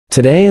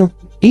Today,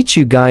 teach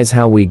you guys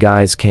how we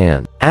guys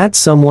can add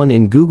someone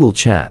in Google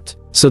Chat.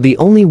 So the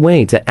only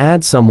way to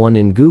add someone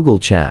in Google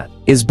Chat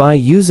is by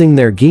using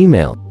their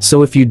Gmail.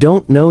 So if you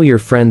don't know your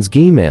friend's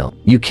Gmail,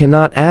 you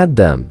cannot add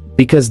them,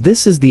 because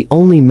this is the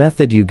only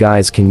method you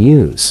guys can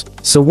use.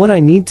 So what I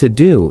need to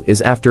do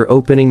is, after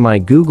opening my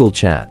Google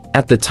Chat,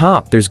 at the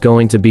top there's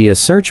going to be a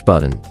search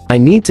button. I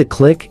need to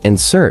click and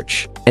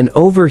search. And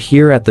over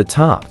here at the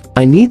top,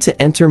 I need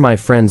to enter my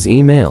friend's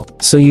email.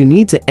 So you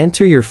need to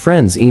enter your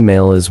friend's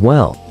email as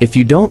well. If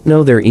you don't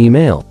know their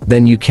email,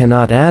 then you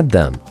cannot add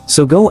them.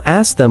 So go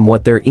ask them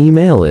what their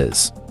email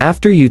is.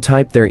 After you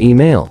type their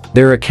email,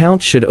 their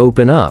account should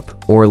open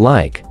up, or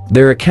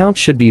their account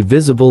should be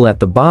visible at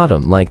the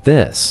bottom like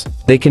this.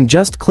 They can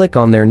just click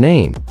on their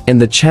name,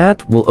 and the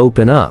chat will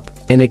open up,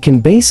 and it can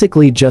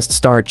basically just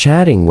start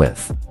chatting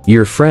with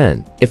your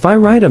friend. If I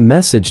write a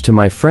message to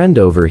my friend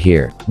over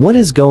here, what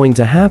is going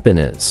to happen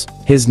is,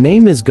 his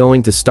name is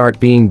going to start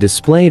being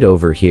displayed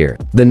over here.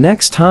 The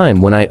next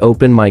time when I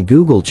open my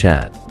Google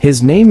Chat,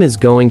 his name is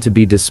going to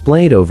be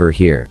displayed over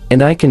here,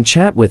 and I can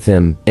chat with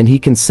him, and he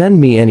can send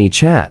me any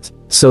chat.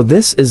 So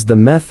this is the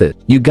method.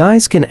 You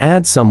guys can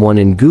add someone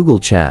in Google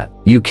Chat.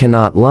 You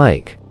cannot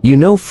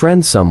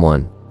friend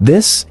someone.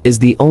 This is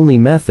the only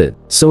method.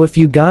 So if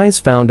you guys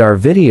found our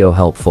video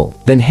helpful,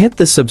 then hit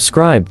the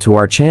subscribe to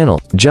our channel,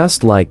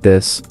 just like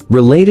this,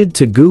 related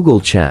to Google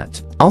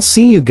Chat. I'll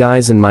see you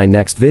guys in my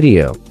next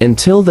video.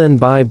 Until then,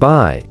 bye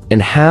bye,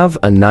 and have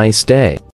a nice day.